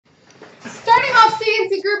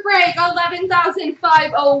fancy group break,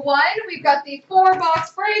 11,501. We've got the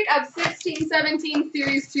 4-box break of 16-17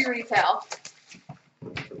 Series 2 retail.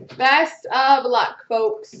 Best of luck,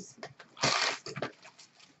 folks.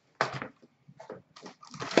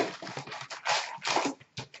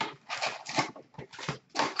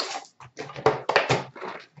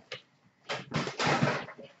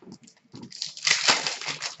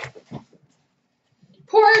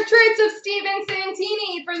 Portraits of Steven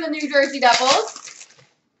Santini for the New Jersey Devils.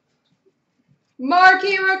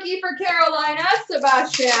 Marquee rookie for Carolina,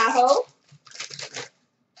 Sebastian Aho.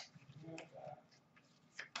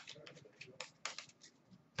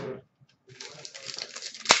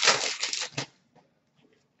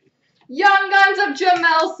 Young Guns of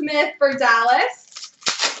Jamel Smith for Dallas.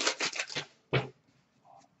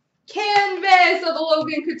 Canvas of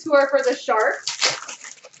Logan Couture for the Sharks.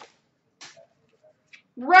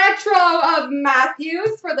 Retro of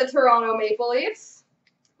Matthews for the Toronto Maple Leafs.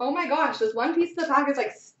 Oh my gosh, this one piece of the pack is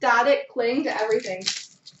like static cling to everything.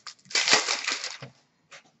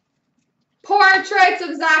 Portraits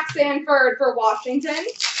of Zach Sanford for Washington.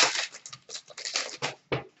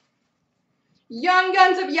 Young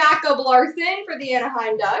Guns of Jacob Larson for the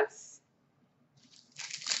Anaheim Ducks.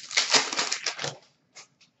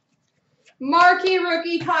 Marquee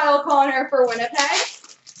rookie Kyle Connor for Winnipeg.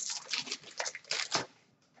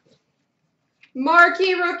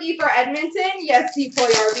 Marquee rookie for Edmonton, Jesse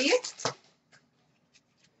Puljujarvi.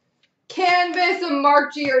 Canvas of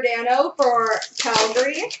Mark Giordano for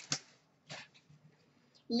Calgary.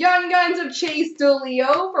 Young Guns of Chase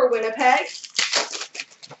DeLeo for Winnipeg.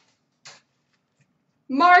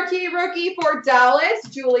 Marquee rookie for Dallas,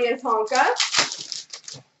 Julius Honka.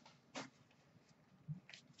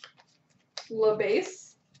 LaBase.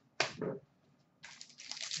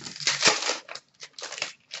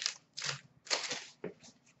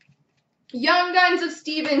 Young Guns of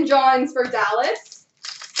Stephen Johns for Dallas.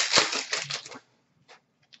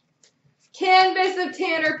 Canvas of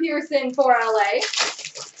Tanner Pearson for LA.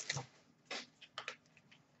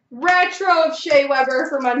 Retro of Shea Weber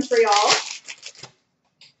for Montreal.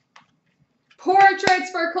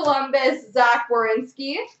 Portraits for Columbus, Zach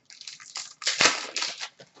Werenski.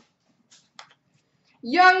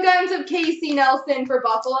 Young Guns of Casey Nelson for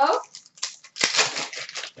Buffalo.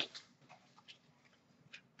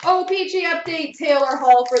 OPG update, Taylor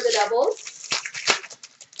Hall for the Devils.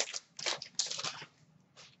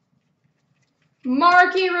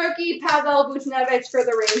 Marquee rookie, Pavel Buchnevich for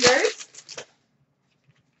the Rangers.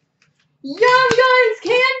 Young Guns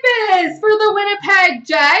canvas for the Winnipeg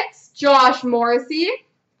Jets, Josh Morrissey.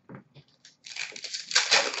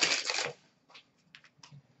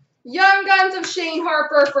 Young Guns of Shane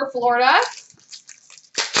Harper for Florida.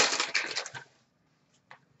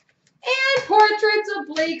 And portraits of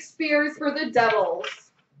Blake Spears for the Devils.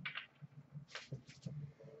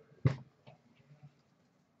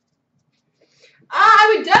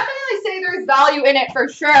 I would definitely say there's value in it for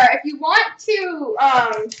sure. If you want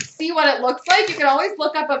to see what it looks like, you can always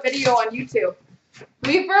look up a video on YouTube.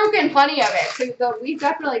 We've broken plenty of it, so we've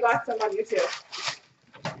definitely got some on YouTube.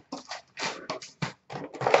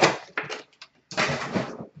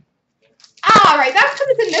 All right, that's because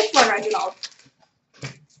it's in this one, Reginald.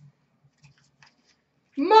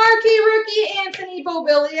 Marquee rookie Anthony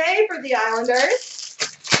Beauvillier for the Islanders.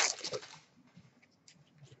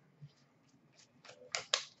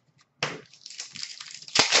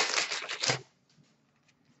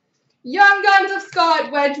 Young Guns of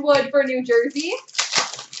Scott Wedgwood for New Jersey.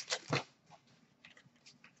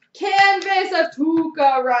 Canvas of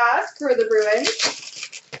Tuukka Rask for the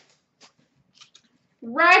Bruins.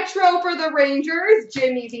 Retro for the Rangers,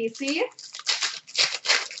 Jimmy Vesey.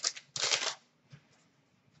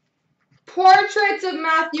 Portraits of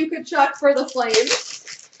Matthew Tkachuk for the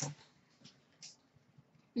Flames.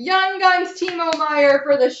 Young Guns Timo Meier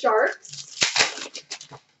for the Sharks.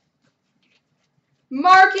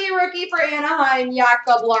 Marquee rookie for Anaheim,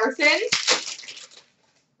 Jacob Larson.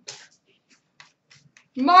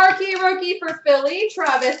 Marquee rookie for Philly,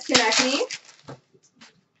 Travis Konecny.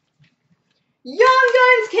 Young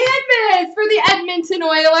Guns canvas for the Edmonton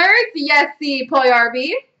Oilers, Jesse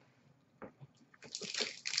Puljujarvi.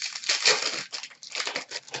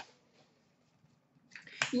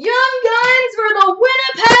 Young Guns for the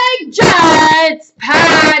Winnipeg Jets,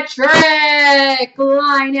 Patrick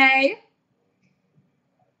Laine.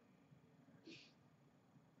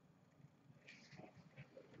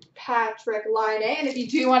 Patrick Laine. And if you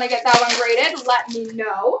do want to get that one graded, let me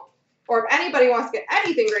know. Or if anybody wants to get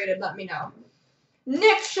anything graded, let me know.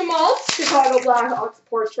 Nick Schmaltz, Chicago Blackhawks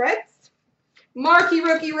portraits. Marquee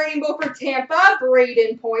rookie rainbow for Tampa,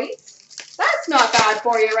 Braden Point. That's not bad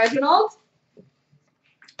for you, Reginald.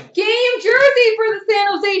 Game jersey for the San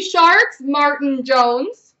Jose Sharks, Martin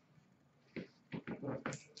Jones.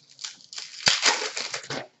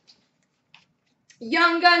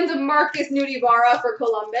 Young Guns of Marcus Nudivara for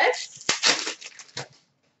Columbus.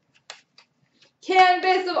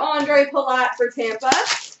 Canvas of Andre Palat for Tampa.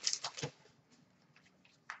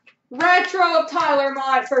 Retro of Tyler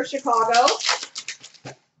Mott for Chicago.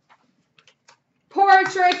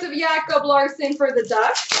 Portraits of Jacob Larson for the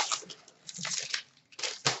Ducks.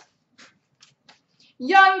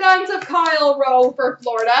 Young Guns of Kyle Rowe for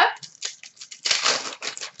Florida.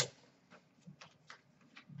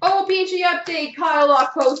 OPG update, Kyle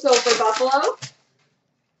Okposo for Buffalo.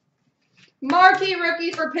 Marquee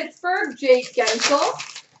rookie for Pittsburgh, Jake Gensel.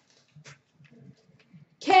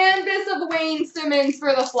 Canvas of Wayne Simmons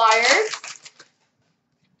for the Flyers.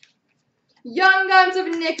 Young Guns of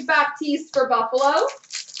Nick Baptiste for Buffalo.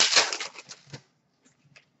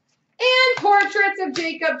 And portraits of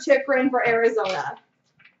Jacob Chikrin for Arizona.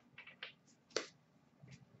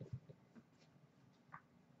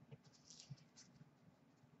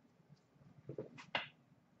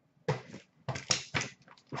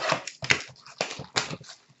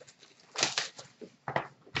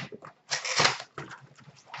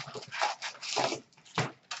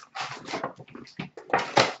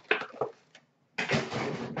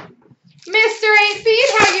 Mr. 8 Feet,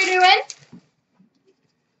 how you doing?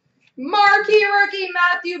 Marquee rookie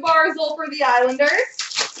Matthew Barzal for the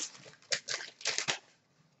Islanders.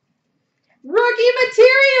 Rookie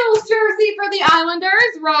materials jersey for the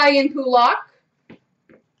Islanders, Ryan Kulak.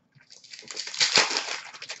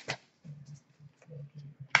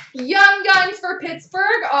 Young Guns for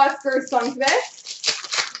Pittsburgh, Oscar Sundqvist.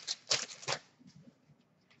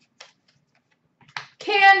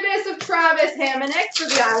 Canvas of Travis Hamonic for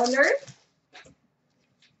the Islanders.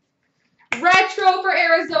 Retro for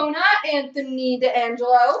Arizona, Anthony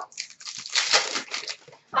DeAngelo.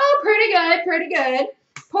 Oh, pretty good, pretty good.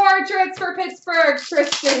 Portraits for Pittsburgh,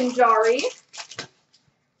 Tristan Jarry.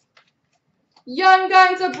 Young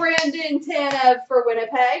Guns of Brandon Tanev for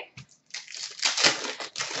Winnipeg.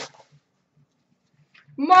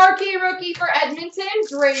 Marquee rookie for Edmonton,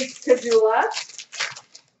 Drake Caggiula.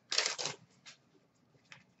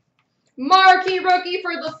 Marquee rookie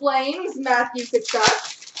for the Flames, Matthew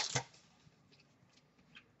Tkachuk.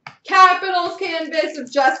 Capitals canvas of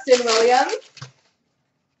Justin Williams.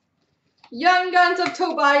 Young Guns of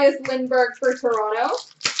Tobias Lindbergh for Toronto.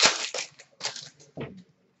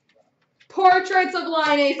 Portraits of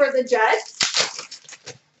Laine for the Jets.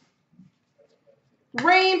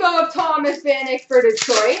 Rainbow of Thomas Vanek for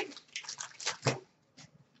Detroit.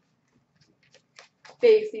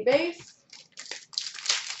 Basey base.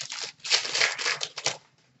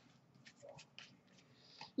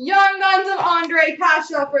 Young Guns of Andre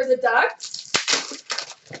Kasha for the Ducks.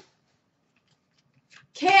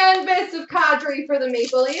 Canvas of Kadri for the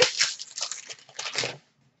Maple Leafs.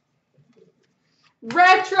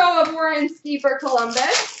 Retro of Werenski for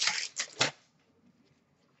Columbus.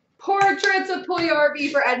 Portraits of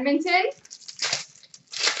Puljujarvi for Edmonton.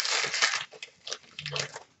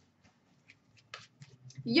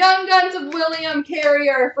 Young Guns of William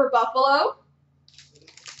Carrier for Buffalo.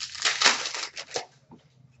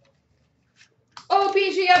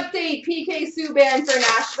 OPG update, PK Subban for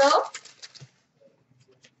Nashville.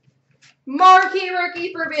 Marquee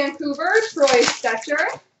rookie for Vancouver, Troy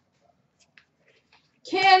Stecher.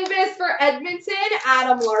 Canvas for Edmonton,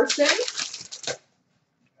 Adam Larson.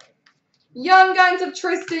 Young Guns of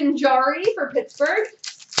Tristan Jarry for Pittsburgh.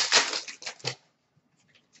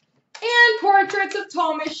 And portraits of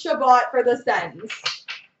Thomas Chabot for the Sens.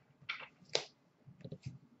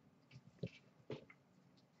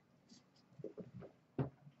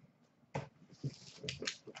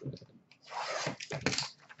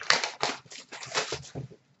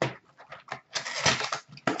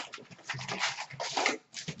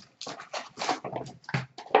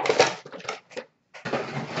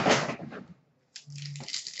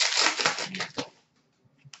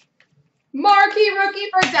 Marquee rookie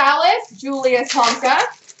for Dallas, Julius Honka.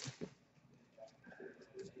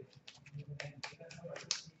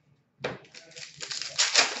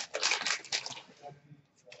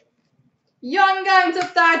 Young Guns of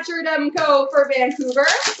Thatcher Demko for Vancouver.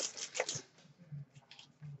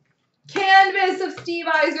 Canvas of Steve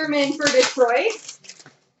Yzerman for Detroit.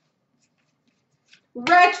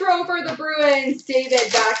 Retro for the Bruins,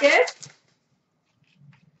 David Backus.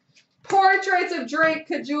 Portraits of Drake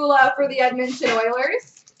Caggiula for the Edmonton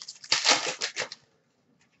Oilers.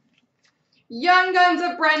 Young Guns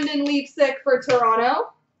of Brendan Leipsic for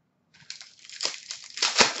Toronto.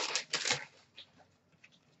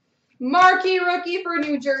 Marquee rookie for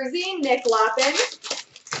New Jersey, Nick Lappin.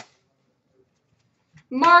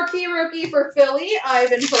 Marquee rookie for Philly,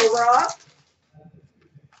 Ivan Provorov.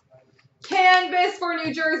 Canvas for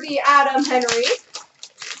New Jersey, Adam Henry.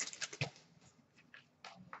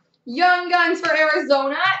 Young Guns for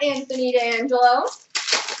Arizona, Anthony DeAngelo.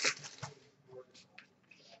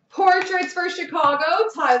 Portraits for Chicago,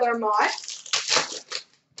 Tyler Mott.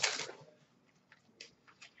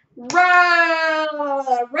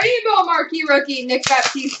 Rainbow Marquee rookie, Nick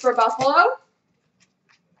Baptiste for Buffalo.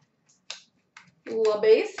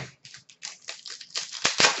 LaBase.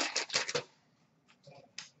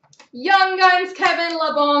 Young Guns, Kevin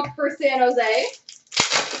LeBlanc for San Jose.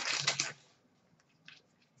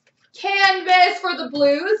 Canvas for the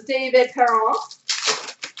Blues, David Perron.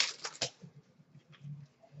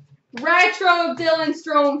 Retro of Dylan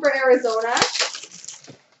Strome for Arizona.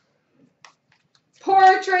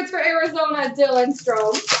 Portraits for Arizona, Dylan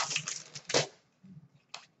Strome.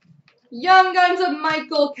 Young Guns of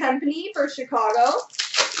Michael Kempny for Chicago.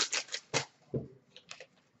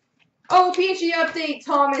 OPG update,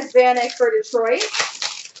 Thomas Vanek for Detroit.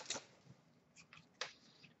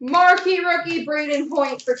 Marquee rookie, Braden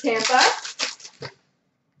Point for Tampa.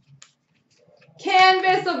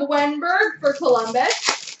 Canvas of Wenberg for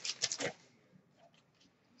Columbus.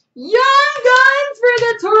 Young Guns for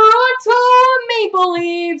the Toronto Maple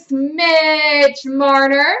Leafs, Mitch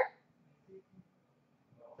Marner.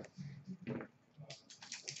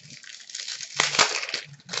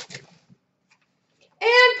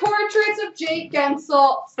 And portraits of Jake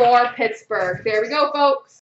Gensel for Pittsburgh. There we go, folks.